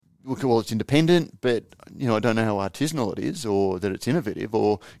well, it's independent, but I don't know how artisanal it is, or that it's innovative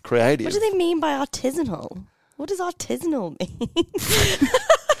or creative. What do they mean by artisanal? What does artisanal mean?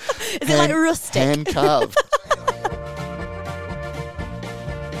 Is it like rustic? Hand carved.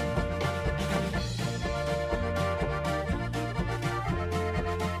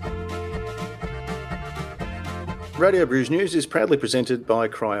 Radio Brews News is proudly presented by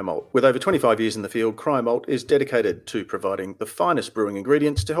Cryer Malt. With over 25 years in the field, Cryer Malt is dedicated to providing the finest brewing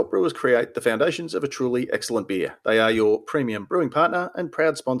ingredients to help brewers create the foundations of a truly excellent beer. They are your premium brewing partner and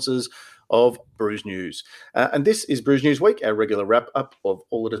proud sponsors of Brews News. And this is Brews News Week, our regular wrap-up of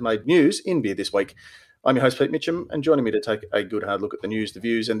all that has made news in beer this week. I'm your host, Pete Mitchum, and joining me to take a good hard look at the news, the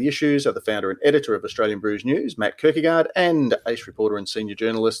views and the issues are the founder and editor of Australian Brews News, Matt Kierkegaard, and ace reporter and senior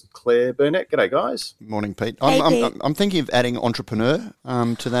journalist, Claire Burnett. G'day, guys. Morning, Pete. Hey, Pete. I'm thinking of adding entrepreneur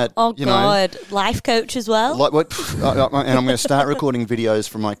to that. Oh, God. Life coach as well? And I'm going to start recording videos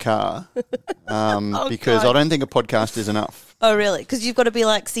from my car because God. I don't think a podcast is enough. Oh, really? Because you've got to be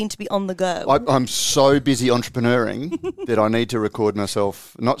seen to be on the go. I'm so busy entrepreneuring that I need to record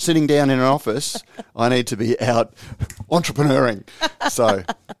myself, not sitting down in an office. I need to be out entrepreneuring. So,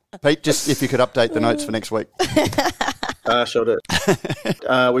 Pete, just if you could update the notes for next week. Sure do.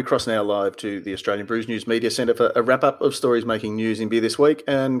 We cross now live to the Australian Brews News Media Centre for a wrap-up of stories making news in beer this week.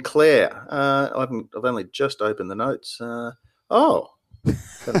 And Claire, I've only just opened the notes. Haven't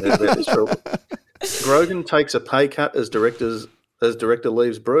heard about this for a while. Grogan takes a pay cut as director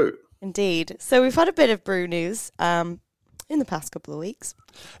leaves Brew. Indeed. So we've had a bit of brew news in the past couple of weeks.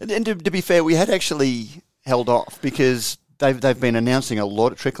 And to be fair, we had actually held off because they've been announcing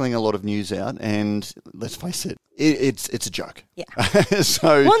trickling a lot of news out, and let's face it, it's a joke. Yeah.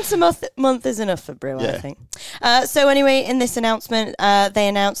 So once a month is enough for brew, yeah. I think. So anyway, in this announcement, they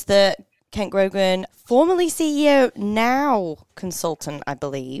announced that Kent Grogan, formerly CEO, now consultant, I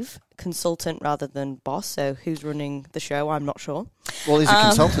believe. Consultant rather than boss, so who's running the show, I'm not sure. Well, he's a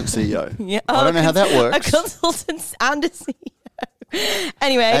consultant CEO. Yeah, I don't know how that works. A consultant and a CEO.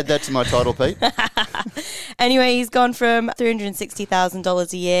 Anyway. Add that to my title, Pete. Anyway, he's gone from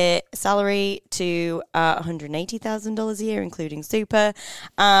 $360,000 a year salary to $180,000 a year, including super.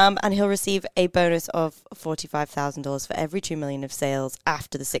 And he'll receive a bonus of $45,000 for every $2 million of sales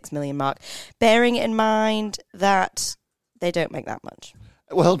after the $6 million mark, bearing in mind that they don't make that much.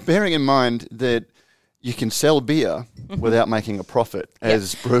 Well, bearing in mind that you can sell beer without making a profit,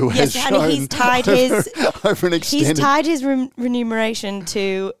 as Brew has shown and he's tied over an extended... He's tied his remuneration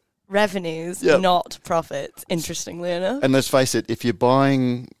to revenues, not profits, interestingly enough. And let's face it, if you're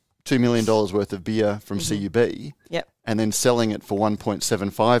buying $2 million worth of beer from CUB and then selling it for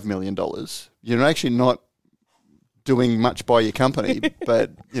 $1.75 million, you're actually not doing much by your company,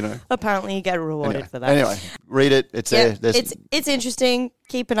 but, Apparently you get rewarded for that. Anyway, read it. It's there. It's interesting.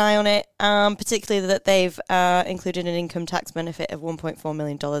 Keep an eye on it, particularly that they've included an income tax benefit of $1.4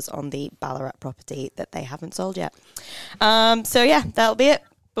 million on the Ballarat property that they haven't sold yet. That'll be it.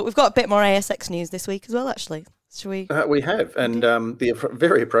 But we've got a bit more ASX news this week as well, actually. Should we? We have, and the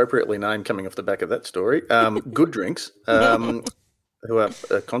very appropriately named coming off the back of that story, Good Drinks, who are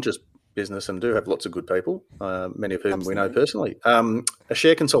a conscious business and do have lots of good people, many of whom we know personally. A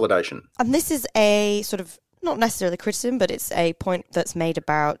share consolidation. And this is a sort of, not necessarily criticism, but it's a point that's made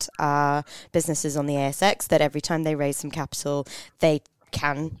about businesses on the ASX, that every time they raise some capital, they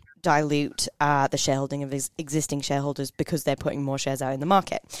can dilute the shareholding of existing shareholders because they're putting more shares out in the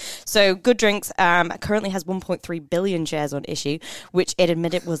market. So Good Drinks currently has 1.3 billion shares on issue, which it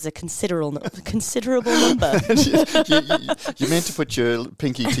admitted was a considerable number. you meant to put your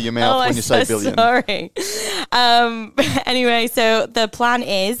pinky to your mouth when you say billion. Sorry. Anyway, so the plan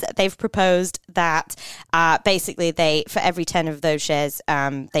is they've proposed that basically they, for every 10 of those shares,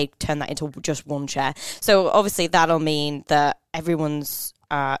 they turn that into just one share. So obviously that'll mean that everyone's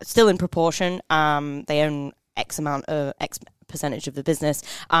still in proportion. They own X percentage of the business,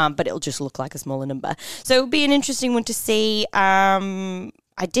 but it'll just look like a smaller number. So it'll be an interesting one to see. I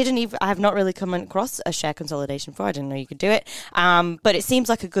have not really come across a share consolidation before. I didn't know you could do it. But it seems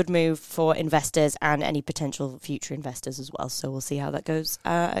like a good move for investors and any potential future investors as well. So we'll see how that goes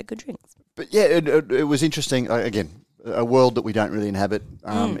at Good Drinks. But yeah, it was interesting. Again, a world that we don't really inhabit,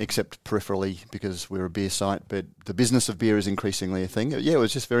 except peripherally because we're a beer site, but the business of beer is increasingly a thing. Yeah, it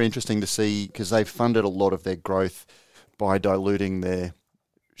was just very interesting to see because they've funded a lot of their growth by diluting their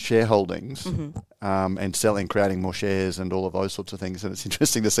shareholdings and creating more shares and all of those sorts of things. And it's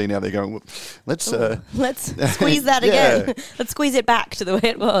interesting to see now they're going, well, let's squeeze that again. Let's squeeze it back to the way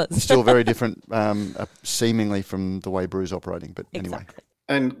it was. Still very different, seemingly, from the way Brew's operating. But anyway.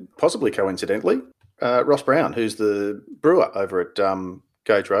 And possibly coincidentally, Ross Brown, who's the brewer over at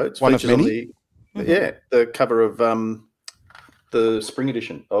Gage Roads. One of features many? on the cover of the spring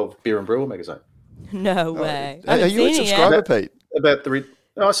edition of Beer and Brewer magazine. No way. Are you a subscriber, Pete? About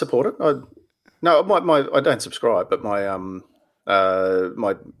I support it. I don't subscribe, but my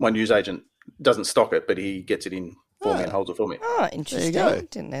my newsagent doesn't stock it, but he gets it in for me and holds it for me. Oh, interesting. There you go.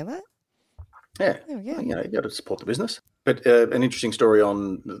 Didn't know that. Yeah, There we go. you got to support the business. But an interesting story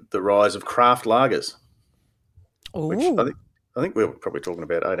on the rise of craft lagers, which Ooh. I think we were probably talking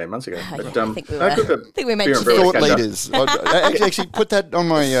about 18 months ago. But, I think we were. I think we mentioned Beer and Thought Brewer catch up. leaders. Actually, put that on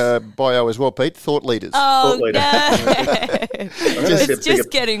my bio as well, Pete. Thought leaders. Oh, Thought leader. no. It's just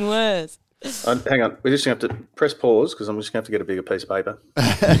getting worse. Hang on, we're just going to have to press pause because I'm just going to have to get a bigger piece of paper.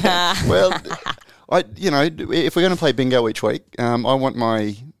 Well, if we're going to play bingo each week, I want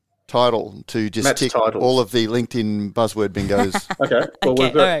my title to just Matt's tick titles. all of the LinkedIn buzzword bingos. Okay, well, Okay,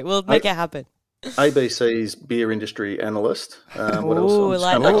 we've got all right, we'll make it happen. ABC's beer industry analyst. What Ooh, else?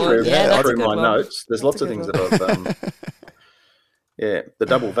 I I'm like just that going one. Yeah, that's a through good my one. notes. There's lots a of things good that I've. The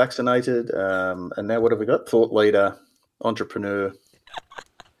double vaccinated, and now what have we got? Thought leader, entrepreneur,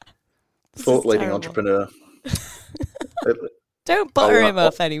 thought leading terrible. entrepreneur. Don't butter I'll- him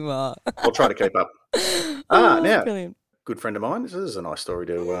up anymore. I'll try to keep up. Now, Brilliant. good friend of mine. This is a nice story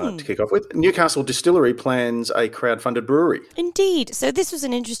to kick off with. Newcastle Distillery plans a crowd-funded brewery. Indeed. So this was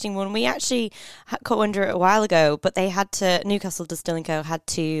an interesting one. We actually got under it a while ago, but Newcastle Distilling Co. had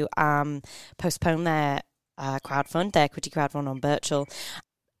to postpone their crowdfund, their equity crowdfund on Birchall.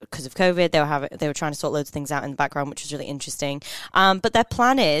 Because of COVID, they were trying to sort loads of things out in the background, which was really interesting. But their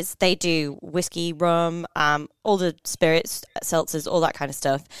plan is they do whiskey, rum, all the spirits, seltzers, all that kind of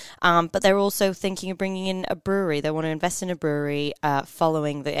stuff. But they're also thinking of bringing in a brewery. They want to invest in a brewery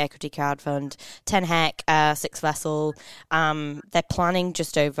following the equity crowdfund. 10 hec, 6 vessel. They're planning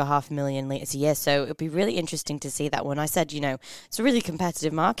just over 500,000 litres a year. So it'll be really interesting to see that one. I said, it's a really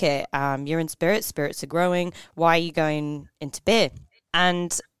competitive market. You're in spirits are growing. Why are you going into beer?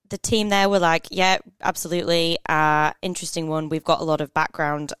 And the team there were like, yeah, absolutely. Interesting one. We've got a lot of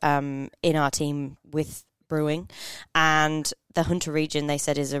background in our team with brewing. And the Hunter region, they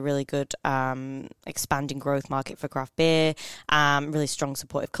said, is a really good expanding growth market for craft beer. Really strong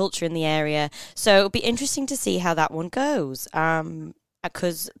supportive culture in the area. So it'll be interesting to see how that one goes. And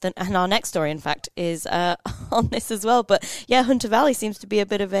our next story, in fact, is on this as well. But yeah, Hunter Valley seems to be a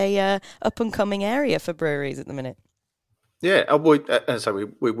bit of a up-and-coming area for breweries at the minute. Yeah, so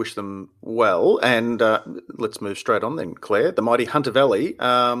we wish them well. And let's move straight on then, Claire. The mighty Hunter Valley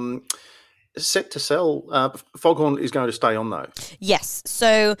is set to sell. Foghorn is going to stay on, though. Yes.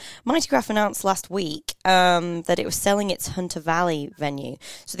 So Mighty Craft announced last week that it was selling its Hunter Valley venue.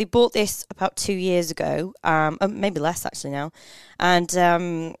 So they bought this about 2 years ago, maybe less actually now.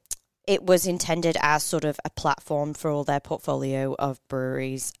 And it was intended as sort of a platform for all their portfolio of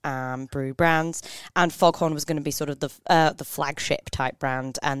breweries, brewery brands, and Foghorn was going to be sort of the flagship type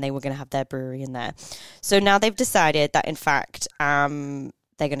brand, and they were going to have their brewery in there. So now they've decided that, in fact, they're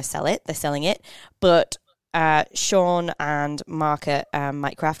going to sell it. They're selling it, but Sean and Mark at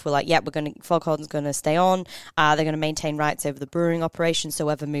Mighty Craft were like, yeah, Foghorn's going to stay on. They're going to maintain rights over the brewing operation.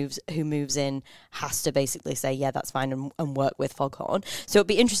 So who moves in has to basically say, yeah, that's fine, and work with Foghorn. So it'll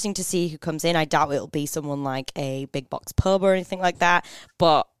be interesting to see who comes in. I doubt it'll be someone like a big box pub or anything like that,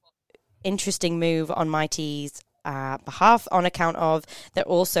 but interesting move on Mighty's behalf, on account of they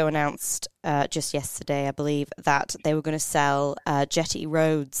also announced just yesterday, I believe, that they were going to sell Jetty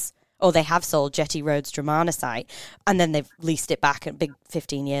Roads. Or they have sold Jetty Roads Dramana site, and then they've leased it back at a big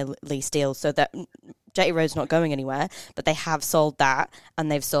 15-year lease deal, so that Jetty Road's not going anywhere, but they have sold that,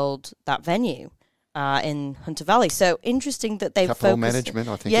 and they've sold that venue in Hunter Valley. So interesting that they've Capital focused... management,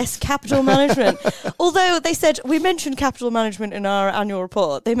 I think. Yes, capital management. Although they said, we mentioned capital management in our annual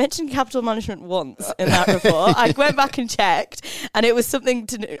report. They mentioned capital management once in that report. I went back and checked, and it was something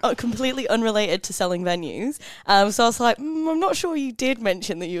completely unrelated to selling venues. So I was like, I'm not sure you did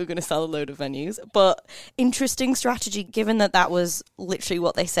mention that you were going to sell a load of venues, but interesting strategy, given that was literally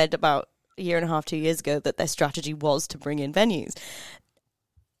what they said about a year and a half, 2 years ago, that their strategy was to bring in venues.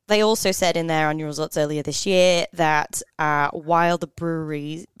 They also said in their annual results earlier this year that while the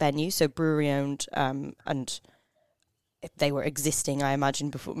brewery venue, so brewery-owned, and they were existing, I imagine,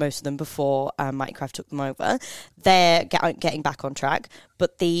 before, most of them before Mighty Craft took them over, they're getting back on track.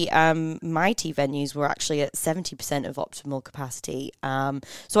 But the Mighty venues were actually at 70% of optimal capacity.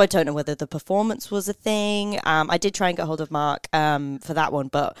 So I don't know whether the performance was a thing. I did try and get hold of Mark for that one,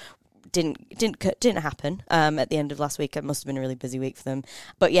 but didn't happen at the end of last week. It must have been a really busy week for them.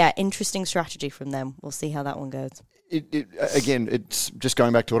 But yeah, interesting strategy from them. We'll see how that one goes. Again, it's just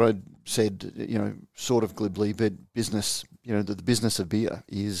going back to what I said, sort of glibly, but business, the business of beer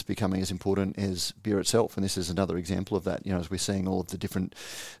is becoming as important as beer itself. And this is another example of that, as we're seeing all of the different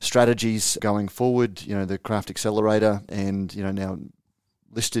strategies going forward, the Craft Accelerator and, now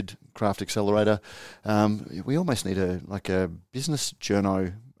listed Craft Accelerator. We almost need a business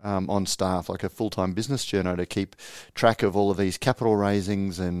journo on staff, like a full-time business journo to keep track of all of these capital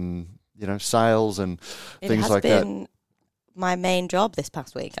raisings and, sales and things like that. It has been my main job this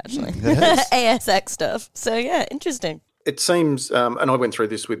past week, actually. ASX stuff. So, yeah, interesting. It seems, and I went through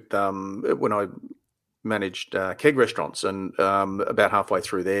this with when I managed keg restaurants, and about halfway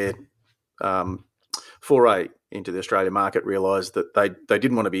through their foray into the Australian market, realised that they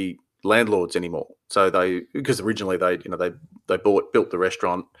didn't want to be landlords anymore. So because originally they built the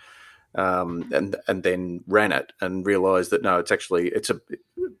restaurant and then ran it, and realised that no,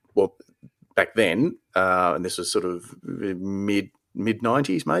 back then, and this was sort of mid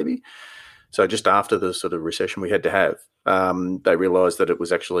 90s maybe. So just after the sort of recession we had to have, they realised that it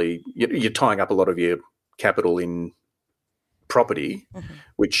was actually, you're tying up a lot of your capital in property,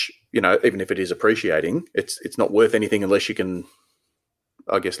 which, even if it is appreciating, it's not worth anything unless you can,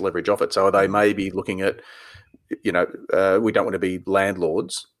 I guess, leverage off it. So they may be looking at, we don't want to be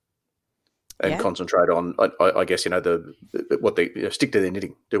landlords and concentrate on, I guess, what they stick to their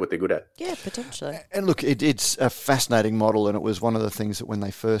knitting, do what they're good at. Yeah, potentially. And look, it's a fascinating model, and it was one of the things that when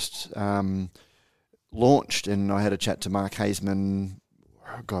they first launched, and I had a chat to Mark Haseman,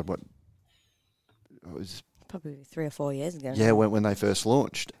 it was probably 3 or 4 years ago. Yeah, when they first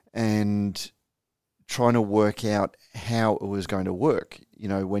launched, and trying to work out how it was going to work.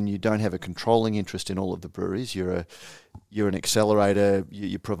 When you don't have a controlling interest in all of the breweries, you're an accelerator.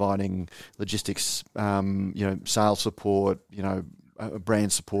 You're providing logistics, sales support,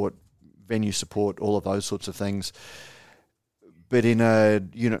 brand support, venue support, all of those sorts of things. But in a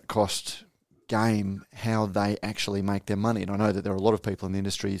unit cost game, how they actually make their money. And I know that there are a lot of people in the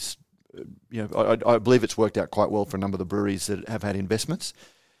industries. I believe it's worked out quite well for a number of the breweries that have had investments.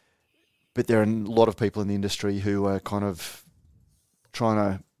 But there are a lot of people in the industry who are kind of trying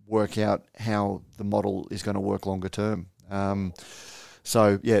to work out how the model is going to work longer term.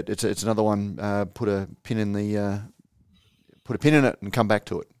 So yeah, it's another one. Put a pin in it and come back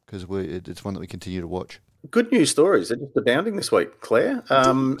to it, because it's one that we continue to watch. Good news stories. They're just abounding this week, Claire.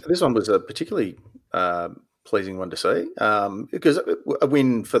 This one was a particularly pleasing one to see, because a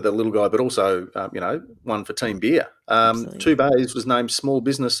win for the little guy, but also one for Team Beer. Two Bays was named Small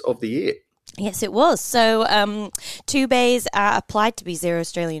Business of the Year. Yes, it was. So Two Bays applied to be Zero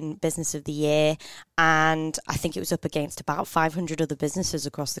Australian Business of the Year, and I think it was up against about 500 other businesses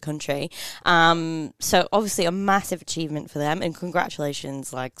across the country. So obviously a massive achievement for them, and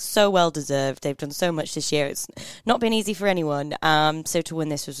congratulations, so well deserved. They've done so much this year. It's not been easy for anyone. So to win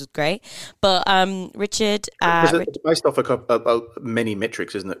this was great. But Richard... it's based off many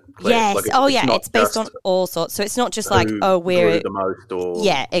metrics, isn't it, Claire? Yes. It's based on all sorts. So it's not just we're... the most, or...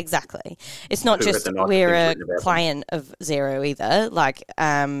 Yeah, exactly. It's not just we're a client of Zero either.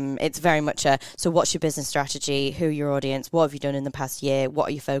 It's very much so what's your business strategy? Who are your audience? What have you done in the past year? What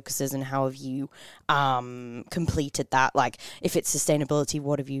are your focuses, and how have you completed that? If it's sustainability,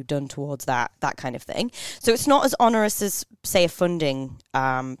 what have you done towards that? That kind of thing. So it's not as onerous as, say, a funding.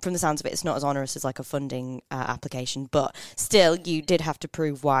 From the sounds of it, it's not as onerous as a funding application, but still, you did have to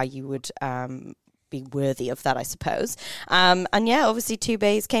prove why you would be worthy of that, I suppose. Obviously Two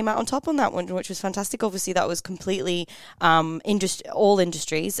Bays came out on top on that one, which was fantastic. Obviously that was completely all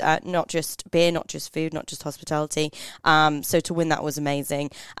industries, not just beer, not just food, not just hospitality. So to win that was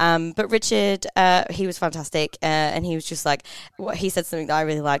amazing. But Richard, he was fantastic, and he was just he said something that I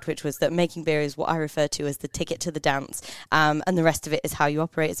really liked, which was that making beer is what I refer to as the ticket to the dance, and the rest of it is how you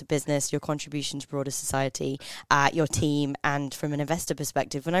operate as a business, your contribution to broader society, your team, and from an investor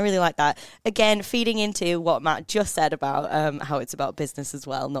perspective. And I really like that. Again, feeding into what Matt just said about how it's about business as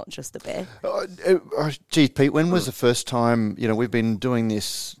well, not just the beer. Geez, Pete, when was the first time, we've been doing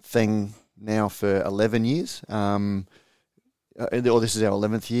this thing now for 11 years, or this is our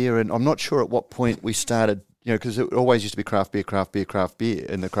 11th year, and I'm not sure at what point we started, because it always used to be craft beer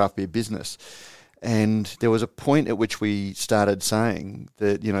in the craft beer business. And there was a point at which we started saying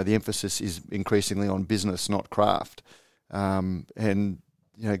that, the emphasis is increasingly on business, not craft. God,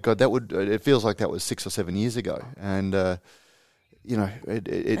 it feels like that was 6 or 7 years ago. And, here we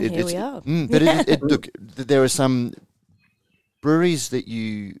are. Look, there are some breweries that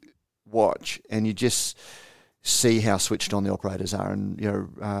you watch and you just see how switched on the operators are.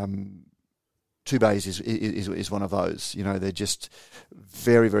 And, Two Bays is one of those. You know, they're just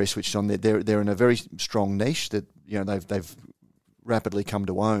very, very switched on. They're in a very strong niche that, you know, they've rapidly come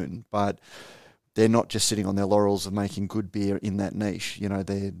to own, but they're not just sitting on their laurels of making good beer in that niche. You know,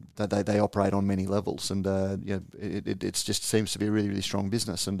 they operate on many levels, and you know, it just seems to be a really, really strong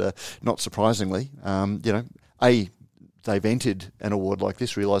business. And not surprisingly, you know, they've entered an award like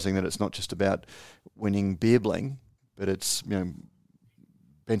this, realising that it's not just about winning Beer Bling, but it's, you know,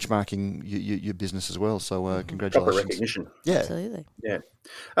 benchmarking your business as well. So congratulations. Proper recognition. Yeah. Absolutely. Yeah.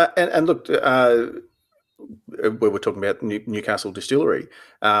 And look, we were talking about Newcastle Distillery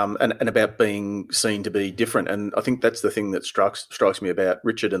and about being seen to be different. And I think that's the thing that strikes me about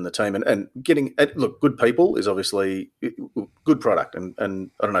Richard and the team. And getting, look, good people is obviously good product. And I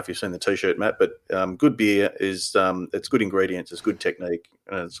don't know if you've seen the T-shirt, Matt, but good beer is, it's good ingredients, it's good technique,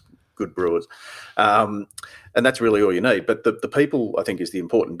 and it's good brewers. And that's really all you need. But the people, I think, is the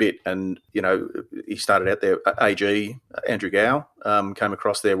important bit. And, you know, he started out there, AG, Andrew Gow, came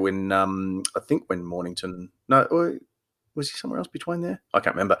across there when, I think when Mornington, no, was he somewhere else between there? I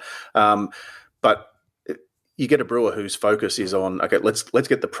can't remember. But you get a brewer whose focus is on, okay, let's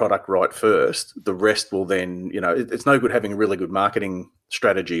get the product right first. The rest will then, you know, it's no good having a really good marketing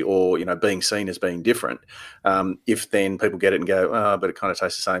strategy or, you know, being seen as being different. If then people get it and go, oh, but it kind of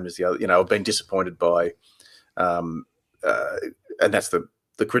tastes the same as the other, you know, I've been disappointed by, and that's the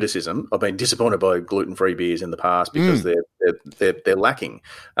criticism. I've been disappointed by gluten-free beers in the past because they're lacking.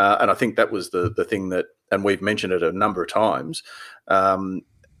 And I think that was the thing that, and we've mentioned it a number of times,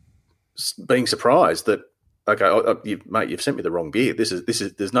 being surprised that, okay, you've sent me the wrong beer. This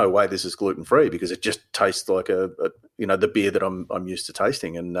is. There's no way this is gluten free because it just tastes like the beer that I'm used to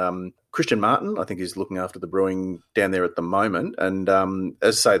tasting. And Christian Martin, I think, is looking after the brewing down there at the moment. And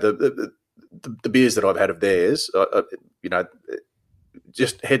as I say, the beers that I've had of theirs, you know,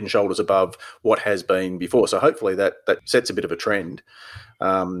 just head and shoulders above what has been before. So hopefully that sets a bit of a trend.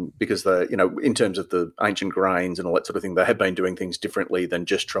 Because you know, in terms of the ancient grains and all that sort of thing, they have been doing things differently than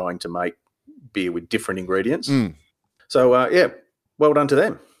just trying to make beer with different ingredients. So, yeah, well done to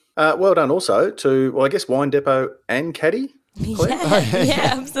them. Well done also to, well, I guess, Wine Depot and Caddy.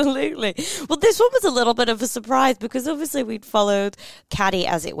 Yeah, absolutely. Well, this one was a little bit of a surprise because obviously we'd followed Caddy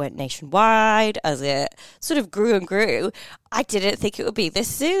as it went nationwide, as it sort of grew and grew. I didn't think it would be this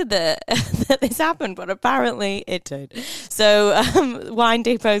soon that this happened, but apparently it did. So Wine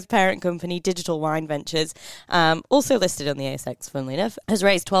Depot's parent company, Digital Wine Ventures, also listed on the ASX, funnily enough, has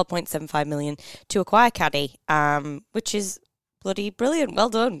raised $12.75 million to acquire Caddy, which is bloody brilliant. Well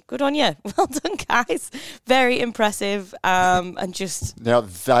done. Good on you. Well done, guys. Very impressive. And just... Now,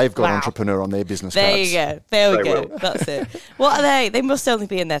 they've got entrepreneur on their business cards. There you go. There we go. That's it. What are they? They must only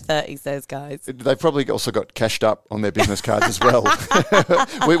be in their 30s, those guys. They've probably also got cashed up on their business cards as well,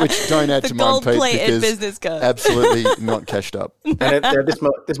 which don't add to mine, Pete. Gold-plated business cards. Absolutely not cashed up. And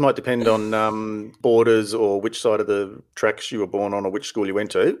this might depend on borders or which side of the tracks you were born on or which school you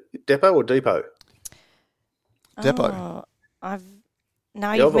went to. Depot or Depot? Depot.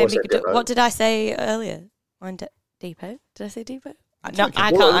 You've made me. What did I say earlier? Depot? Did I say Depot? No, okay.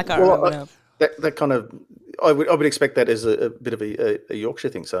 I can't remember now. That kind of, I would expect that as a bit of a Yorkshire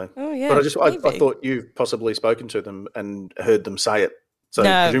thing. So, yeah, but I thought you've possibly spoken to them and heard them say it. So no,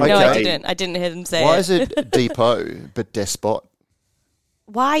 I didn't. I didn't hear them say it. Why is it Depot but Despot?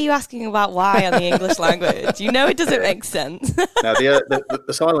 Why are you asking about why on the English language? You know it doesn't make sense. No,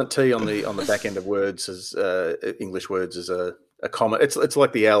 the silent T on the back end of words is English words is a comma. It's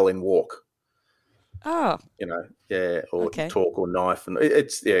like the L in walk. Oh, you know, yeah, or talk or knife, and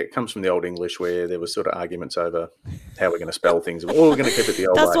it comes from the Old English where there was sort of arguments over how we're going to spell things. Or we're going to keep it the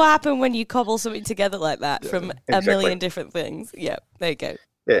old way. That's what happened when you cobble something together like that from a million different things. Yeah, there you go.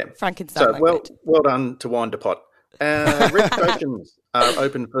 Yeah, Frankenstein. So well done to Wine Depot. Registrations are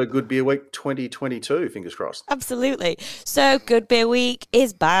open for Good Beer Week 2022, fingers crossed. Absolutely. So Good Beer Week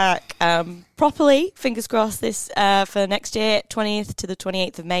is back properly, fingers crossed, this for next year, 20th to the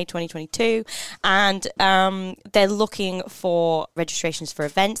 28th of May 2022. And they're looking for registrations for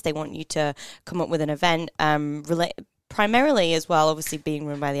events. They want you to come up with an event primarily as well, obviously being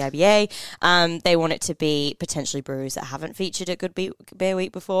run by the IBA. They want it to be potentially brewers that haven't featured at Good Beer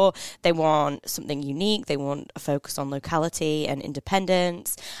Week before. They want something unique. They want a focus on locality and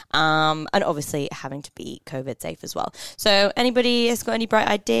independence, and obviously having to be COVID safe as well. So anybody has got any bright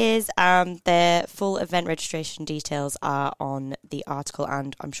ideas, their full event registration details are on the article,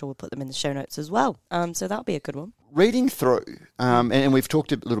 and I'm sure we'll put them in the show notes as well. So that'll be a good one. Reading through, and we've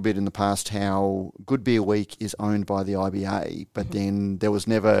talked a little bit in the past how Good Beer Week is owned by the IBA, but then there was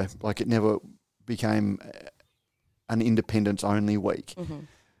never, it never became an independence-only week.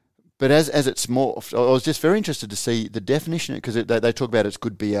 But as it's morphed, I was just very interested to see the definition, because they talk about it's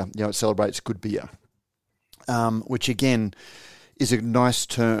good beer, it celebrates good beer, which again is a nice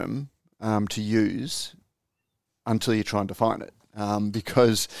term to use until you try and define it,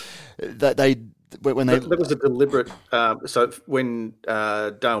 because when they... That was a deliberate... so when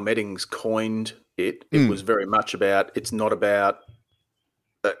Dale Meddings coined it, it was very much about, it's not about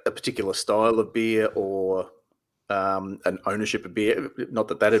a particular style of beer or an ownership of beer. Not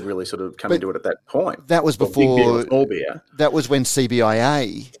that had really sort of come into it at that point. That was before... Big beer or small beer. That was when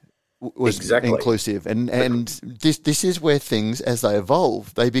CBIA was exactly inclusive. And this is where things, as they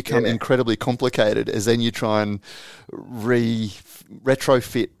evolve, they become incredibly complicated as then you try and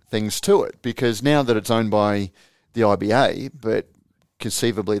retrofit things to it, because now that it's owned by the IBA, but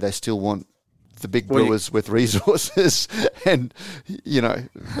conceivably they still want the big brewers with resources and,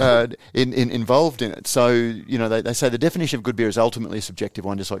 involved in it. So, they say the definition of good beer is ultimately a subjective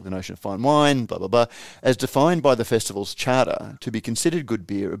one, just like the notion of fine wine, blah, blah, blah. As defined by the festival's charter, to be considered good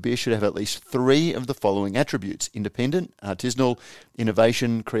beer, a beer should have at least 3 of the following attributes: independent, artisanal,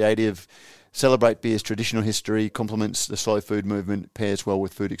 innovation, creative, celebrate beer's traditional history, complements the slow food movement, pairs well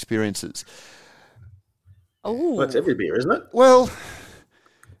with food experiences. Oh, well, that's every beer, isn't it? Well,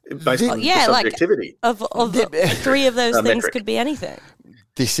 based on subjectivity. Of 3 of those things could be anything.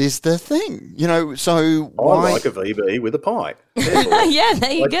 This is the thing, so why... I like a VB with a pie. Yeah,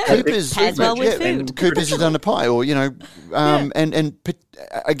 there you go. Cooper's pairs well with food. Cooper's has done a pie, or, and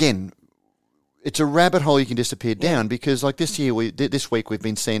again... It's a rabbit hole you can disappear down, because like this week we've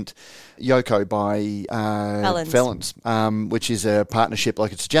been sent Yoko by Felons, which is a partnership,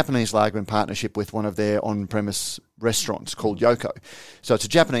 like it's a Japanese lager in partnership with one of their on-premise restaurants called Yoko. So it's a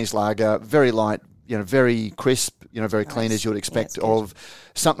Japanese lager, very light, very crisp, very clean as you would expect of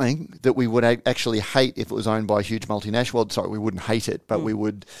something that we would actually hate if it was owned by a huge multinational. Well, sorry, we wouldn't hate it, but we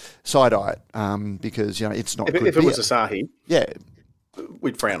would side-eye it because, it's not good If beer. It was Asahi. Yeah.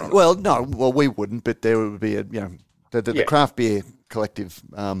 We'd frown on it. Well, no, we wouldn't, but there would be the craft beer collective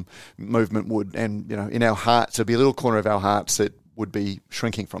movement would, and in our hearts, there'd be a little corner of our hearts that would be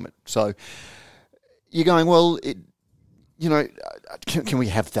shrinking from it. So you're going, well, can we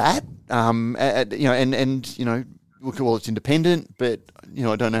have that? Well, it's independent, but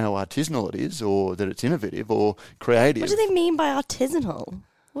I don't know how artisanal it is, or that it's innovative or creative. What do they mean by artisanal?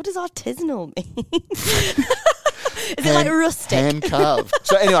 What does artisanal mean? Is it like rustic? Hand carved.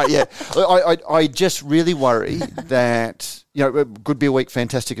 So anyway, yeah, I just really worry that, Good Beer Week,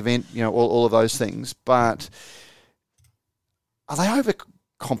 fantastic event, all of those things, but are they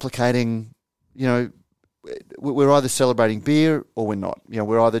overcomplicating, we're either celebrating beer or we're not.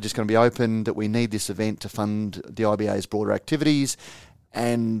 We're either just going to be open that we need this event to fund the IBA's broader activities,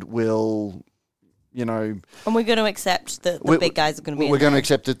 and we'll... and we're going to accept that the big guys are going to be in We're going to there.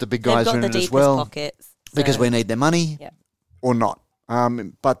 accept that the big guys are in it as well. Pockets. Because we need their money or not.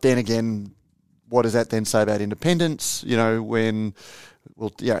 But then again, what does that then say about independence? When,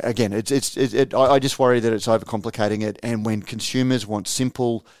 again, I just worry that it's overcomplicating it. And when consumers want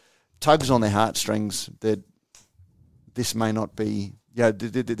simple tugs on their heartstrings, that this may not be,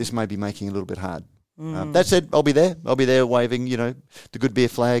 this may be making it a little bit hard. That said, I'll be there. I'll be there waving, the Good Beer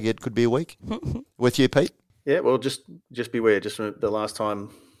flag at Good Beer Week. With you, Pete? Yeah, well, just beware. Just from the last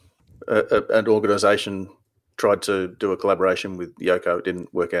time an organisation tried to do a collaboration with Yoko, it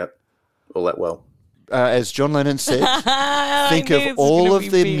didn't work out all that well. As John Lennon said, think of all of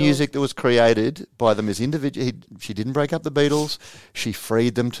the music that was created by them as individuals. She didn't break up the Beatles. She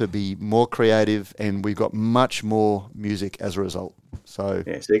freed them to be more creative, and we got much more music as a result. So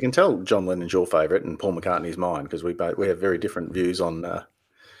you can tell John Lennon's your favourite and Paul McCartney's mine, because we have very different views on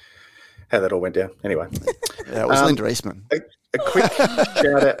how that all went down. Anyway, it was Linda Eastman. A quick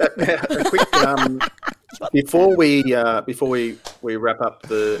shout out. Before we wrap up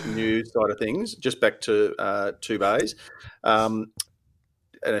the news side of things, just back to Two Bays.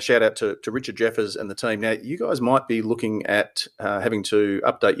 And a shout out to Richard Jeffers and the team. Now, you guys might be looking at having to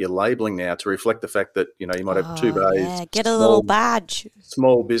update your labelling now to reflect the fact that, you might have Two Bays. Yeah, get a little badge.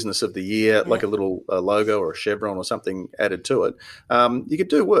 Small business of the year, like a little logo or a chevron or something added to it. You could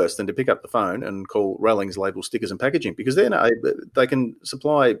do worse than to pick up the phone and call Rallings Label Stickers and Packaging, because then they can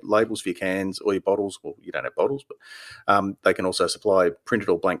supply labels for your cans or your bottles. Well, you don't have bottles, but they can also supply printed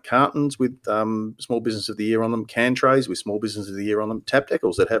or blank cartons with Small Business of the Year on them, can trays with Small Business of the Year on them, tap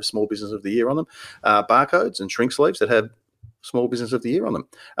decals that have Small Business of the Year on them, barcodes and shrink sleeves that have Small Business of the Year on them.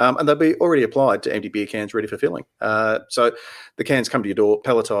 And they'll be already applied to empty beer cans ready for filling. So the cans come to your door,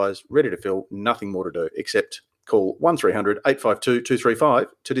 palletised, ready to fill, nothing more to do except call 1300 852 235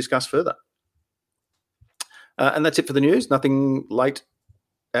 to discuss further. And that's it for the news. Nothing late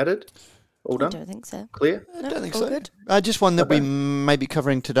added? All I done? don't think so. Clear? I don't think all so. good. Just one that Okay. we may be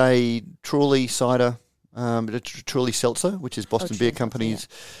covering today, Truly Cider, Truly Seltzer, which is Boston Truly Beer Seltzer, Company's,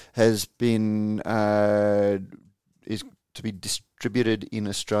 has been is to be distributed in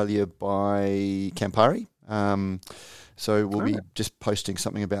Australia by Campari. So we'll be just posting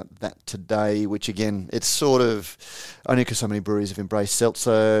something about that today, which again, it's sort of only because so many breweries have embraced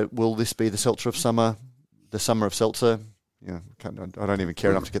seltzer. Will this be the seltzer of summer, the summer of seltzer? Yeah, I don't even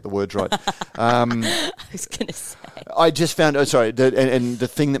care enough to get the words right. I was going to say. I just found, and the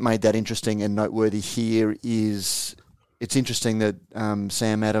thing that made that interesting and noteworthy here is it's interesting that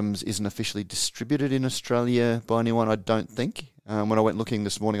Sam Adams isn't officially distributed in Australia by anyone, I don't think. When I went looking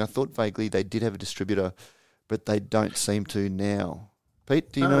this morning, I thought vaguely they did have a distributor, but they don't seem to now.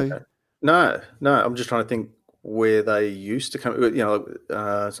 Pete, do you know? Okay. No. I'm just trying to think where they used to come.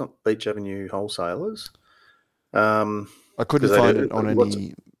 It's not Beach Avenue Wholesalers. I couldn't 'Cause they find do- it on what's-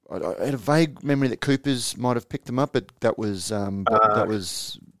 any. I had a vague memory that Coopers might have picked them up, but that was that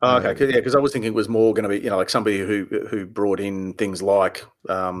was. Okay, because I was thinking it was more going to be, like somebody who brought in things like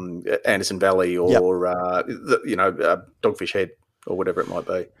Anderson Valley or Dogfish Head or whatever it might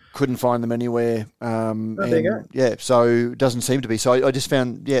be. Couldn't find them anywhere. there you go. Yeah, so it doesn't seem to be. So I just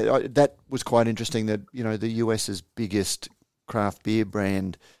found, that was quite interesting that, the US's biggest craft beer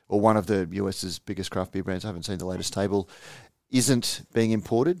brand, or one of the US's biggest craft beer brands, I haven't seen the latest table, isn't being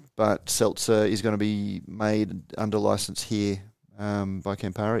imported, but seltzer is going to be made under license here by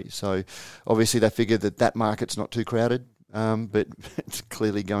Campari. So obviously they figured that market's not too crowded, but it's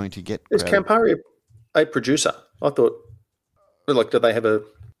clearly going to get Is crowded. Campari a producer? I thought, do they have a...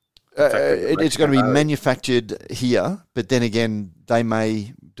 It's going to be Campari? manufactured here, but then again, they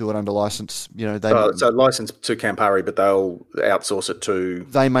may do it under license. so licensed to Campari, but they'll outsource it to...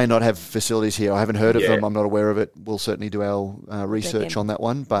 They may not have facilities here. I haven't heard of Yeah. them. I'm not aware of it. We'll certainly do our research in. on that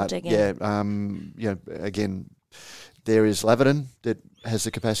one. But dig in. again, there is Laverton that has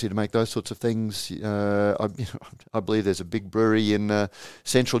the capacity to make those sorts of things. I believe there's a big brewery in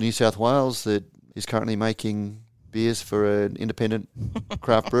central New South Wales that is currently making beers for an independent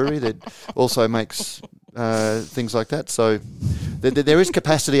craft brewery that also makes things like that. So there is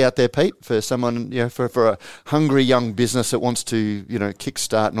capacity out there, Pete, for someone, for a hungry young business that wants to,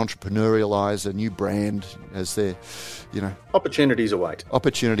 kickstart and entrepreneurialize a new brand as their, Opportunities await.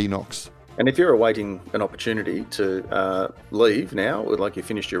 opportunity knocks. And if you're awaiting an opportunity to leave now, like you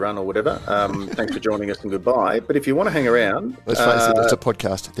finished your run or whatever, thanks for joining us and goodbye. But if you want to hang around... Let's face it, it's a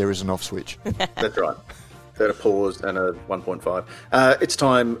podcast. There is an off switch. That's right. That a pause and a 1.5. It's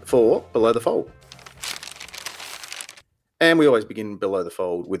time for Below the Fold. And we always begin Below the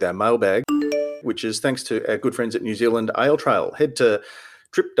Fold with our mailbag, which is thanks to our good friends at New Zealand Ale Trail. Head to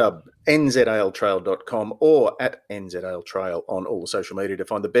tripdub.nzaletrail.com or at nzaletrail on all the social media to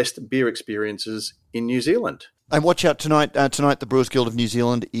find the best beer experiences in New Zealand. And watch out tonight. Tonight, the Brewers Guild of New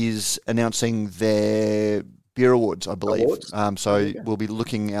Zealand is announcing their beer awards, I believe. Awards? So we'll be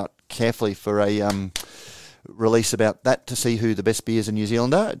looking out carefully for a release about that to see who the best beers in New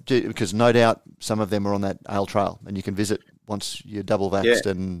Zealand are, because no doubt some of them are on that ale trail, and you can visit once you're double vaxxed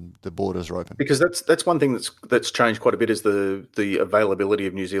and the borders are open. Because that's one thing that's changed quite a bit is the availability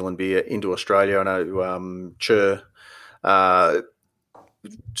of New Zealand beer into Australia. I know Chur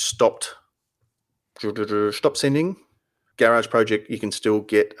stopped sending. Garage Project you can still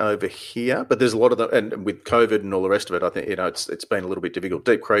get over here, but there's a lot of them, and with COVID and all the rest of it, I think it's been a little bit difficult.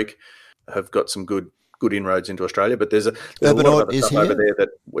 Deep Creek have got some good inroads into Australia, but there's a lot of other stuff over there that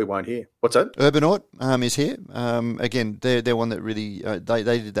we won't hear. What's that? Urbanort is here. Again, they're one that really they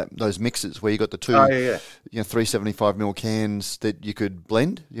did those mixes where you got the two 375ml cans that you could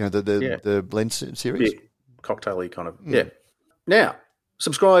blend. The blend series. Yeah, cocktail-y kind of. Yeah. Now,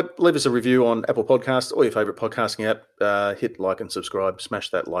 subscribe, leave us a review on Apple Podcasts or your favourite podcasting app. Hit like and subscribe,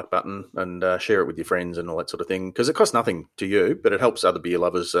 smash that like button and share it with your friends and all that sort of thing, because it costs nothing to you, but it helps other beer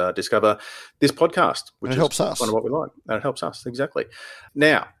lovers discover this podcast, which helps us. Kind of what we like. And it helps us, exactly.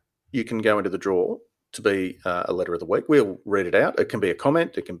 Now, you can go into the draw to be a letter of the week. We'll read it out. It can be a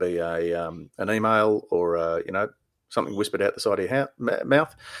comment. It can be an email or, something whispered out the side of your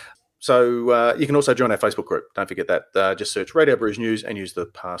mouth. So you can also join our Facebook group. Don't forget that. Just search Radio Brews News and use the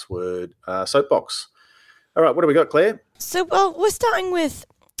password Soapbox. All right, what do we got, Claire? So, we're starting with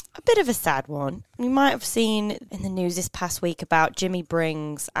a bit of a sad one. You might have seen in the news this past week about Jimmy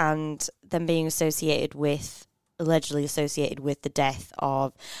Brings and them being allegedly associated with the death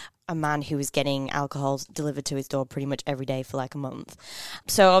of a man who was getting alcohol delivered to his door pretty much every day for like a month.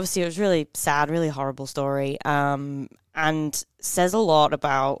 So obviously it was really sad, really horrible story, and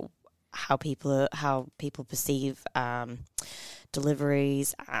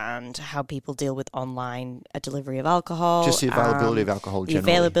deliveries and how people deal with online delivery of alcohol. Just the availability of alcohol generally.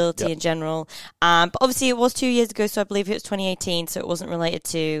 The availability in general. But obviously it was 2 years ago, so I believe it was 2018, so it wasn't related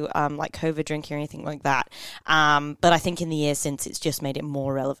to like COVID drinking or anything like that. But I think in the years since, it's just made it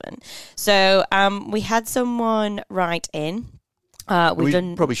more relevant. So we had someone write in. We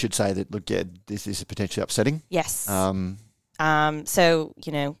probably should say that, look, yeah, this is potentially upsetting. Yes. So,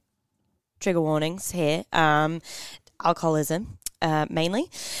 trigger warnings here. Alcoholism, mainly.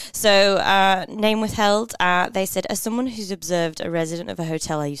 So, name withheld. They said, as someone who's observed a resident of a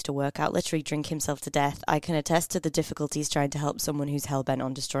hotel I used to work at literally drink himself to death, I can attest to the difficulties trying to help someone who's hell-bent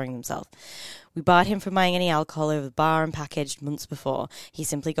on destroying themselves. We barred him from buying any alcohol over the bar and packaged months before. He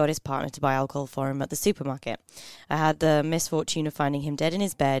simply got his partner to buy alcohol for him at the supermarket. I had the misfortune of finding him dead in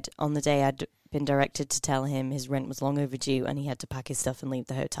his bed on the day I'd been directed to tell him his rent was long overdue and he had to pack his stuff and leave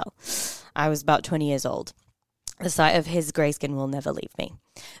the hotel. I was about 20 years old. The sight of his grey skin will never leave me.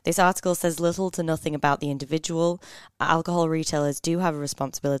 This article says little to nothing about the individual. Alcohol retailers do have a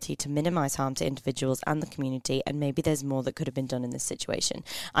responsibility to minimise harm to individuals and the community, and maybe there's more that could have been done in this situation.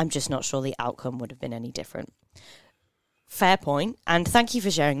 I'm just not sure the outcome would have been any different. Fair point, and thank you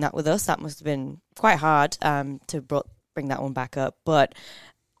for sharing that with us. That must have been quite hard to bring that one back up, but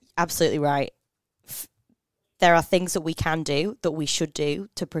absolutely right. There are things that we can do, that we should do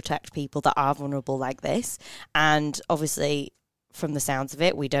to protect people that are vulnerable like this. And obviously, from the sounds of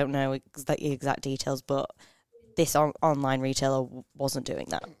it, we don't know the exact details, but this online retailer wasn't doing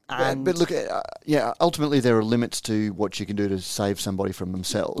that. And but look, ultimately there are limits to what you can do to save somebody from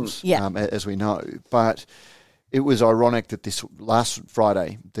themselves, as we know. But it was ironic that this last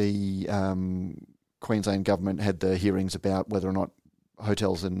Friday, the Queensland government had the hearings about whether or not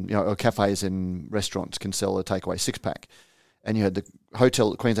hotels and or cafes and restaurants can sell a takeaway 6-pack, and you had the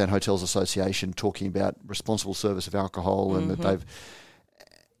Queensland Hotels Association talking about responsible service of alcohol and that they've,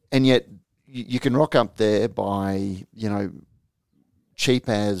 and yet you can rock up there by cheap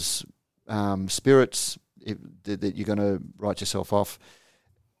as spirits that you're going to write yourself off,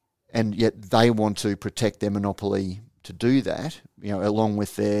 and yet they want to protect their monopoly to do that, along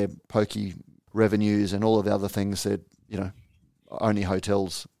with their pokey revenues and all of the other things that only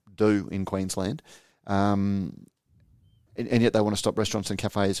hotels do in Queensland, and yet they want to stop restaurants and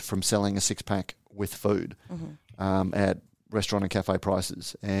cafes from selling a 6-pack with food at restaurant and cafe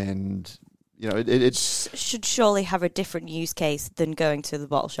prices. And it should surely have a different use case than going to the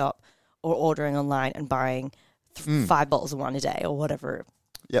bottle shop or ordering online and buying 5 bottles of wine a day or whatever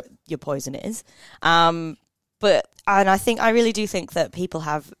your poison is. But I really do think that people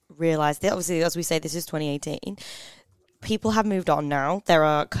have realised that, obviously, as we say, this is 2018. People have moved on now. There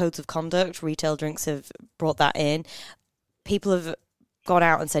are codes of conduct. Retail drinks have brought that in. People have gone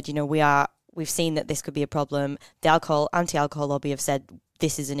out and said, we've seen that this could be a problem. The anti-alcohol lobby have said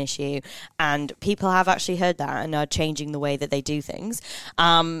this is an issue, and people have actually heard that and are changing the way that they do things.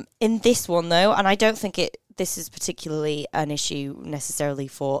 In this one, though, and I don't think this is particularly an issue necessarily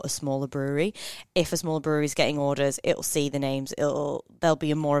for a smaller brewery. If a smaller brewery is getting orders, it'll see the names. There'll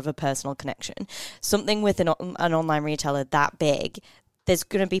be more of a personal connection. Something with an online retailer that big, there's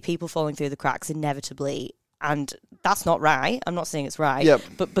going to be people falling through the cracks inevitably, and that's not right. I'm not saying it's right,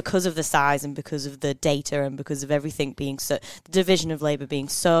 but because of the size and because of the data and because of everything being so, the division of labour being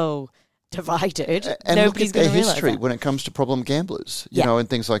so divided, and nobody's going to realise history that. when it comes to problem gamblers, and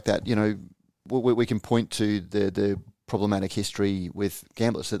things like that. We can point to the problematic history with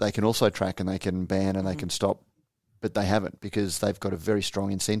gamblers that they can also track and they can ban and they can stop, but they haven't, because they've got a very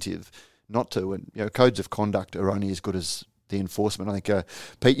strong incentive not to. And codes of conduct are only as good as the enforcement. I think,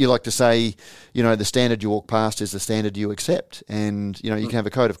 Pete, you like to say, the standard you walk past is the standard you accept, and you can have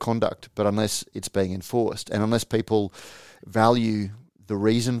a code of conduct, but unless it's being enforced and unless people value the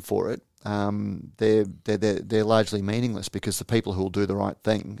reason for it, they're largely meaningless, because the people who will do the right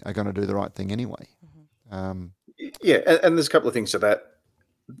thing are going to do the right thing anyway. And there's a couple of things to that.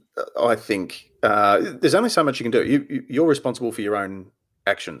 I think there's only so much you can do. You're responsible for your own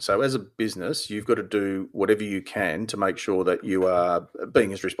actions. So as a business, you've got to do whatever you can to make sure that you are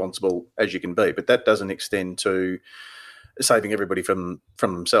being as responsible as you can be. But that doesn't extend to saving everybody from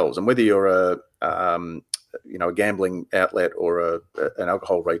themselves. And whether you're a gambling outlet or an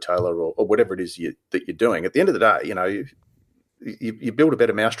alcohol retailer or whatever it is that you're doing, at the end of the day, you build a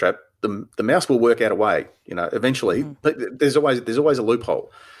better mousetrap. The mouse will work out a way. Eventually, there's always a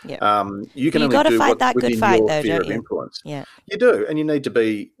loophole. Yeah. You can only do fight what's that within good fight, your though, sphere don't of you? influence. Yeah, you do, and you need to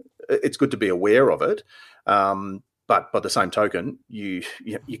be. It's good to be aware of it, but by the same token, you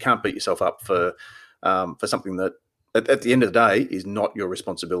can't beat yourself up for something that at the end of the day, is not your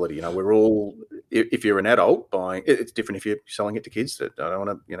responsibility. You know, we're all, if you're an adult buying, it's different if you're selling it to kids. I don't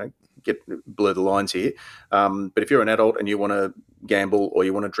want to, blur the lines here. But if you're an adult and you want to gamble or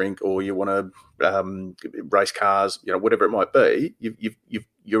you want to drink or you want to race cars, whatever it might be,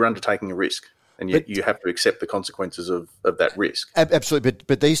 you're undertaking a risk. And you have to accept the consequences of that risk. Absolutely,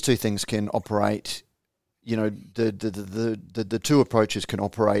 but these two things can operate. The two approaches can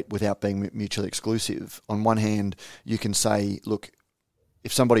operate without being mutually exclusive. On one hand, you can say, look,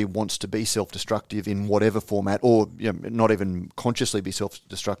 if somebody wants to be self-destructive in whatever format, or not even consciously be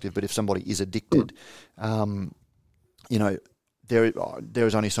self-destructive, but if somebody is addicted, there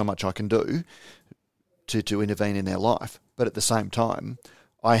is only so much I can do to intervene in their life. But at the same time,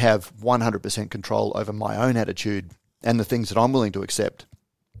 I have 100% control over my own attitude and the things that I'm willing to accept.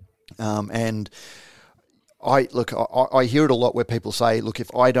 And I hear it a lot where people say, look,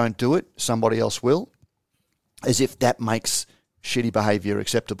 if I don't do it, somebody else will, as if that makes shitty behaviour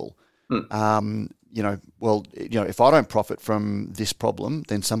acceptable. If I don't profit from this problem,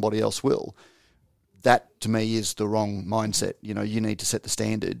 then somebody else will. That, to me, is the wrong mindset. You need to set the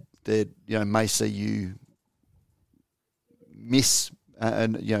standard that, may see you miss,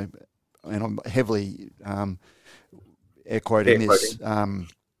 and I'm heavily air quoting this, an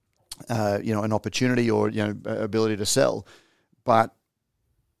opportunity or ability to sell, but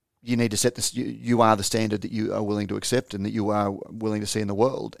you need to set this. You are the standard that you are willing to accept and that you are willing to see in the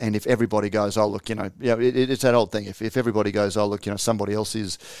world. And if everybody goes, oh look, it's that old thing. If everybody goes, oh look, somebody else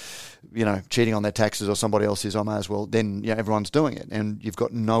is, cheating on their taxes, or somebody else is, I may as well. Then everyone's doing it, and you've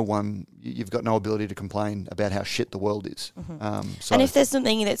got no ability to complain about how shit the world is. Mm-hmm. And if there's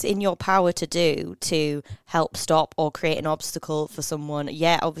something that's in your power to do to help stop or create an obstacle for someone,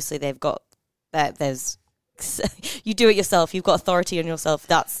 obviously they've got that. There's you do it yourself. You've got authority on yourself.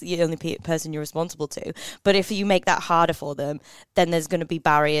 That's the only person you're responsible to. But if you make that harder for them, then there's going to be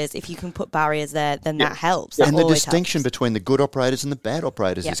barriers. If you can put barriers there, then that helps. And the distinction between the good operators and the bad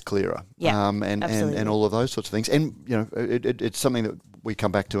operators is clearer. And all of those sorts of things. And it's something that we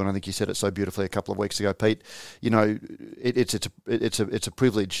come back to, and I think you said it so beautifully a couple of weeks ago, Pete. It's a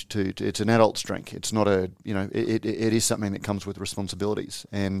privilege to it's an adult's drink. It's not it is something that comes with responsibilities,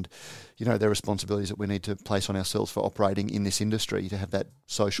 and there are responsibilities that we need to place on ourselves for operating in this industry to have that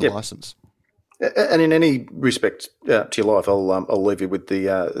social license. And in any respect to your life, I'll leave you with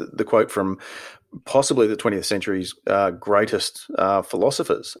the quote from possibly the 20th century's greatest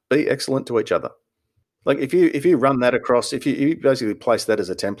philosophers: "Be excellent to each other." Like if you run that across, if you basically place that as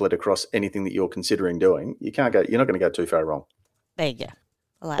a template across anything that you're considering doing, you're not going to go too far wrong. There you go.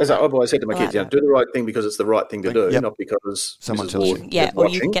 As I've always said to my kids, do the right thing because it's the right thing to do, not because someone tells you. Or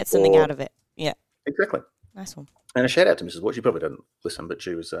you can get something out of it. Yeah, exactly. Nice one. And a shout out to Mrs. Watt. She probably doesn't listen, but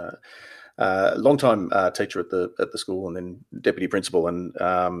she was a long-time teacher at the school, and then deputy principal. And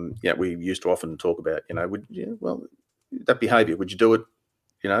we used to often talk about, that behaviour. Would you do it?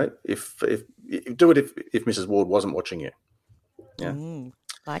 If do it if Mrs. Ward wasn't watching you. Yeah,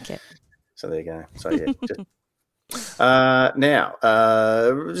 like it. So there you go. So now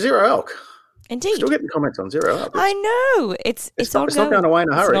Zero Elk. Indeed. Still getting comments on Zero Elk. I know. It's not going away in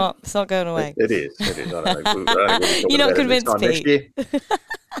a hurry. It's not going away. It is. I don't know. You're not convinced, Pete.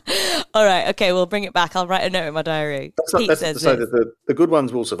 All right. Okay. We'll bring it back. I'll write a note in my diary. Pete says so that the good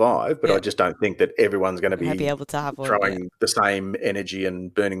ones will survive, but I just don't think that everyone's going to be able to have throwing the same energy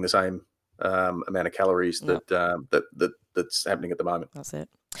and burning the same amount of calories that's happening at the moment. That's it.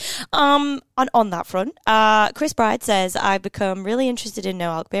 On that front, Chris Bride says, I've become really interested in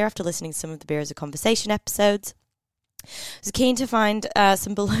no alc beer after listening to some of the Beer as a Conversation episodes. I was keen to find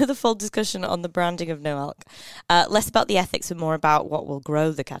some below-the-fold discussion on the branding of no alc. Less about the ethics and more about what will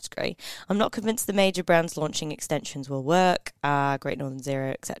grow the category. I'm not convinced the major brands launching extensions will work, Great Northern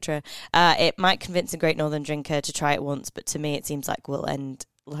Zero, etc. It might convince a Great Northern drinker to try it once, but to me it seems like we'll end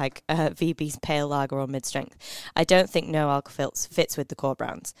like VB's Pale Lager or Mid-Strength. I don't think no alc fits with the core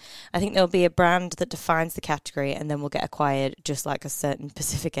brands. I think there'll be a brand that defines the category and then will get acquired just like a certain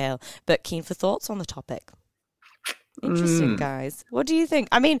Pacific Ale. But keen for thoughts on the topic. Interesting, guys. What do you think?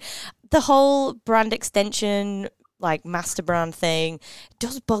 I mean, the whole brand extension, like master brand thing,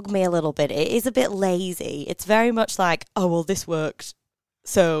 does bug me a little bit. It is a bit lazy. It's very much like, oh, well, this worked,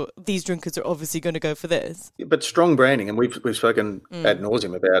 so these drinkers are obviously going to go for this. But strong branding, and we've spoken ad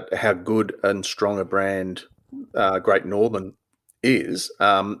nauseum about how good and strong a brand Great Northern is.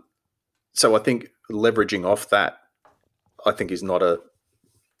 So I think leveraging off that, I think, is not a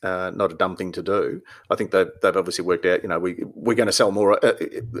dumb thing to do. I think they've obviously worked out, we're going to sell more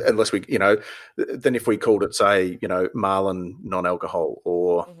unless we, than if we called it, say, Marlin non-alcohol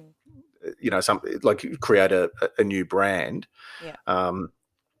or, some like create a new brand. Yeah.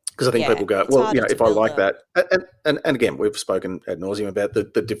 Because I think people go, well, if I like that, and again, we've spoken ad nauseum about the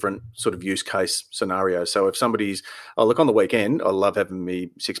different sort of use case scenarios. So if somebody's, look, on the weekend, I love having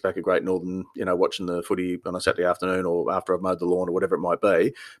me 6-pack of Great Northern, watching the footy on a Saturday afternoon or after I've mowed the lawn or whatever it might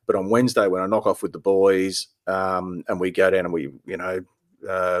be. But on Wednesday, when I knock off with the boys and we go down and we,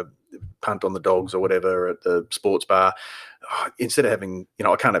 punt on the dogs or whatever at the sports bar, instead of having,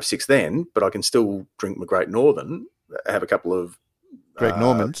 I can't have 6 then, but I can still drink my Great Northern, have a couple of Greg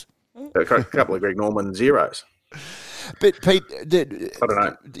Normans. A couple of Greg Norman zeros. But Pete, I don't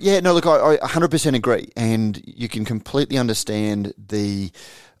know. Yeah, no, look, I 100% agree, and you can completely understand the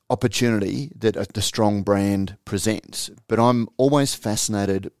opportunity that the strong brand presents. But I'm always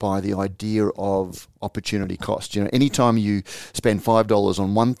fascinated by the idea of opportunity cost. Anytime you spend $5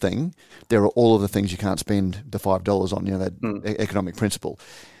 on one thing, there are all of the things you can't spend the $5 on. That economic principle.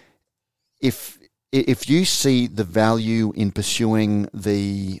 If you see the value in pursuing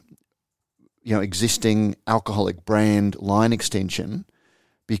the existing alcoholic brand line extension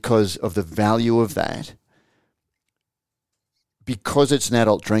because of the value of that, because it's an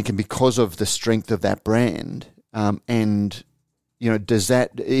adult drink and because of the strength of that brand, is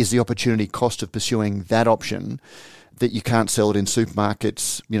the opportunity cost of pursuing that option that you can't sell it in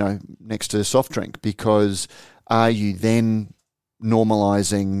supermarkets, next to a soft drink? Because are you then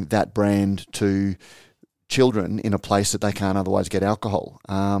normalizing that brand to children in a place that they can't otherwise get alcohol?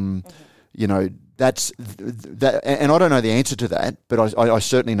 That's that, and I don't know the answer to that, but I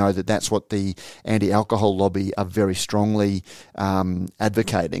certainly know that that's what the anti-alcohol lobby are very strongly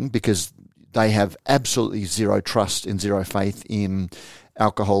advocating, because they have absolutely zero trust and zero faith in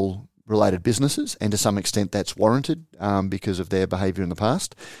alcohol-related businesses, and to some extent that's warranted because of their behaviour in the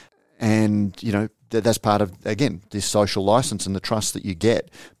past. And, that's part of, again, this social license and the trust that you get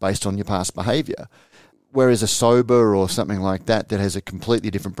based on your past behaviour. Whereas a sober or something like that has a completely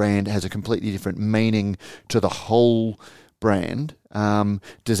different brand, has a completely different meaning to the whole brand,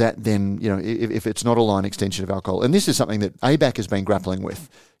 does that then, if it's not a line extension of alcohol, and this is something that ABAC has been grappling with,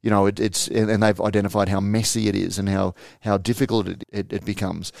 and they've identified how messy it is and how difficult it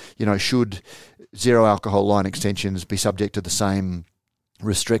becomes. Should zero alcohol line extensions be subject to the same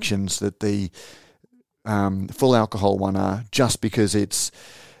restrictions that the full alcohol one are, just because it's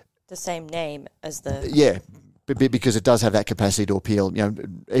the same name as the... Yeah, because it does have that capacity to appeal.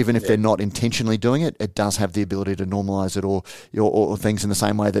 Even if they're not intentionally doing it, it does have the ability to normalise it, or things in the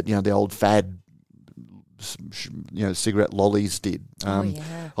same way that the old fad, cigarette lollies did.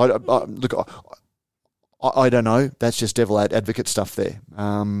 Look, I don't know. That's just devil advocate stuff there.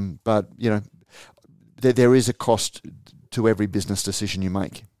 But there is a cost to every business decision you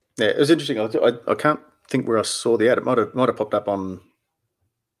make. Yeah, it was interesting. I can't think where I saw the ad. It might have popped up on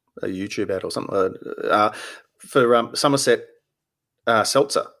a YouTube ad or something for Somerset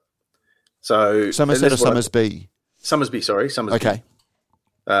Seltzer. So Somerset or Somersby? Somersby. Okay.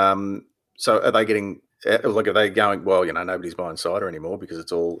 So are they getting? Are they going? Well, nobody's buying cider anymore because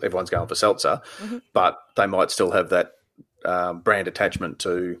everyone's going for seltzer, but they might still have that brand attachment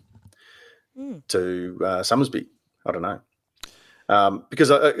to Somersby. I don't know.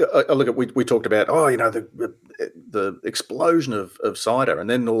 Because I look at, we talked about, the explosion of cider, and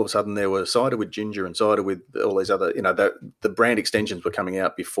then all of a sudden there was cider with ginger and cider with all these other, the brand extensions were coming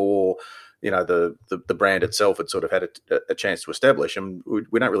out before, the brand itself had sort of had a chance to establish, and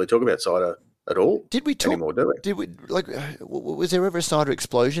we don't really talk about cider at all. Did we talk anymore? Do we? Did we was there ever a cider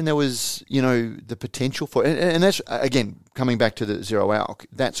explosion? There was, the potential for, and that's again coming back to the zero alc.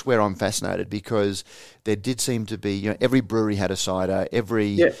 That's where I'm fascinated, because there did seem to be, every brewery had a cider. So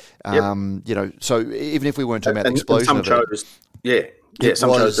even if we weren't talking about the explosion, some of chose, it,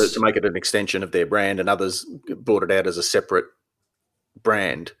 some chose to make it an extension of their brand, and others brought it out as a separate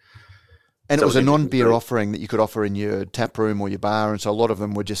brand. And so it was a non-beer offering that you could offer in your tap room or your bar, and so a lot of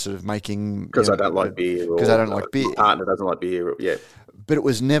them were just sort of making... Because I don't like beer. Because I don't like beer. My partner doesn't like beer, But it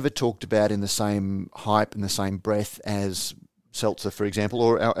was never talked about in the same hype and the same breath as seltzer, for example,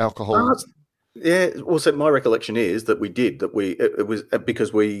 or alcohol. So my recollection is that we did, it was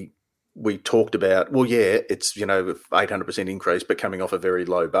because we talked about, it's, 800% increase, but coming off a very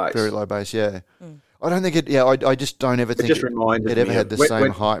low base. Very low base, yeah. I don't think I just don't ever think it ever had the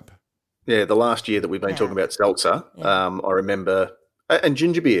same hype. Yeah, the last year that we've been talking about seltzer, I remember, and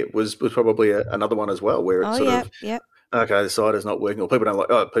ginger beer was probably another one as well, where it's okay, the cider's not working, or people don't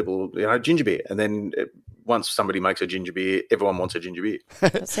like, ginger beer. And then once somebody makes a ginger beer, everyone wants a ginger beer.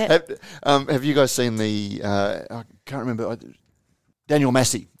 That's it. Have you guys seen the, I can't remember, Daniel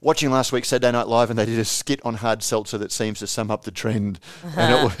Massey, watching last week's Saturday Night Live, and they did a skit on hard seltzer that seems to sum up the trend.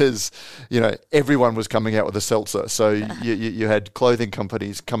 And it was, everyone was coming out with a seltzer. So you had clothing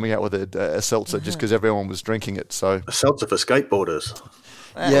companies coming out with a seltzer just because everyone was drinking it. So a seltzer for skateboarders.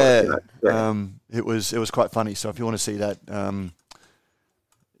 Yeah, it was quite funny. So if you want to see that,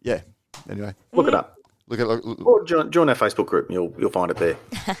 anyway, look it up. Or join our Facebook group, and you'll find it there.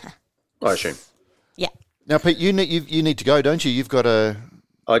 I assume. Yeah. Now, Pete, you need to go, don't you? You've got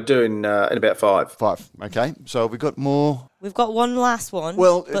I do in about 5. 5. Okay. So we've got more. We've got one last one.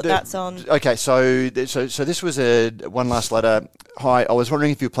 Well, but that's on. Okay. So this was one last letter. Hi. I was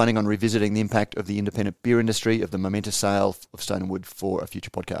wondering if you're planning on revisiting the impact of the independent beer industry of the momentous sale of Stone & Wood for a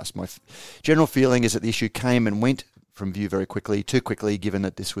future podcast. My general feeling is that the issue came and went from view very quickly, too quickly, given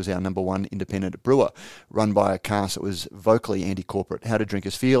that this was our number one independent brewer, run by a cast that was vocally anti-corporate. How do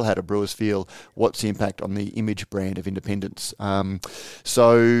drinkers feel? How do brewers feel? What's the impact on the image brand of independence?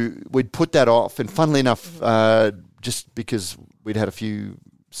 So we'd put that off, and funnily enough, just because we'd had a few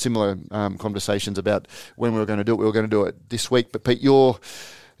similar conversations about when we were going to do it this week. But Pete,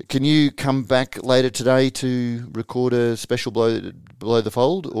 can you come back later today to record a special below the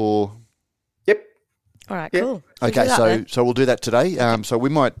fold, or? All right, cool. Okay, so we'll do that today. So we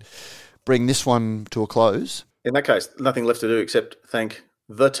might bring this one to a close. In that case, nothing left to do except thank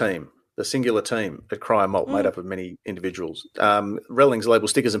the team, the singular team at Cryer Malt, made up of many individuals. Rellings Label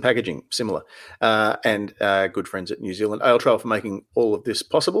Stickers and Packaging, similar, and good friends at New Zealand Ale Trail for making all of this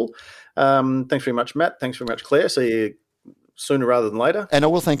possible. Thanks very much, Matt. Thanks very much, Claire. See you sooner rather than later. And I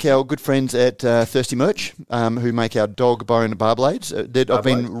will thank our good friends at Thirsty Merch, who make our dog bone bar blades. I've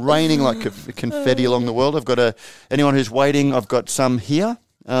been raining like confetti along the world. I've got anyone who's waiting, I've got some here,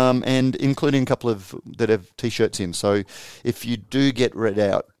 and including a couple of that have T-shirts in. So if you do get read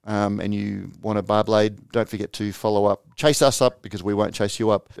out and you want a bar blade, don't forget to follow up. Chase us up, because we won't chase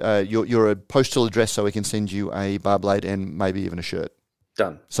you up. You're a postal address, so we can send you a bar blade and maybe even a shirt.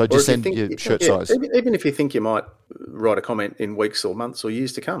 Done. So just send your shirt size. Even if you think you might write a comment in weeks or months or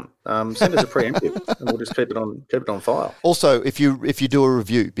years to come, send us a preemptive, and we'll just keep it on file. Also, if you do a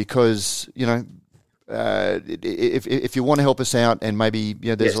review, because if you want to help us out, and maybe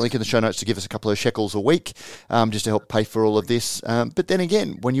there's a link in the show notes to give us a couple of shekels a week, just to help pay for all of this. But then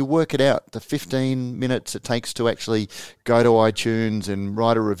again, when you work it out, the 15 minutes it takes to actually go to iTunes and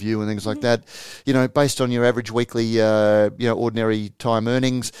write a review and things like that, based on your average weekly, ordinary time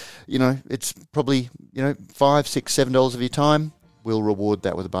earnings, it's probably $5, $6, $7 of your time. We'll reward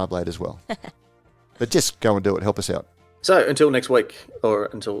that with a bar blade as well. But just go and do it. Help us out. So until next week, or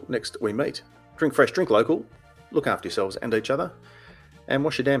until next we meet. Drink fresh, drink local, look after yourselves and each other, and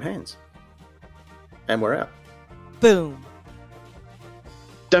wash your damn hands. And we're out. Boom.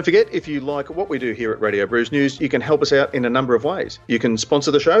 Don't forget, if you like what we do here at Radio Brews News, you can help us out in a number of ways. You can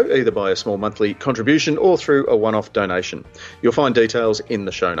sponsor the show either by a small monthly contribution or through a one-off donation. You'll find details in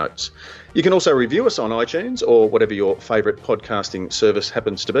the show notes. You can also review us on iTunes or whatever your favourite podcasting service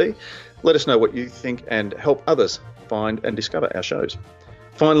happens to be. Let us know what you think and help others find and discover our shows.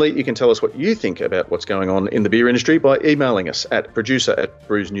 Finally, you can tell us what you think about what's going on in the beer industry by emailing us at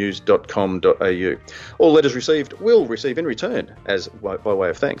producer@brewsnews.com.au. All letters received will receive in return, as by way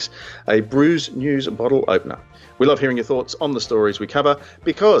of thanks, a Brews News bottle opener. We love hearing your thoughts on the stories we cover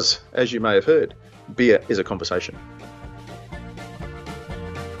because, as you may have heard, beer is a conversation.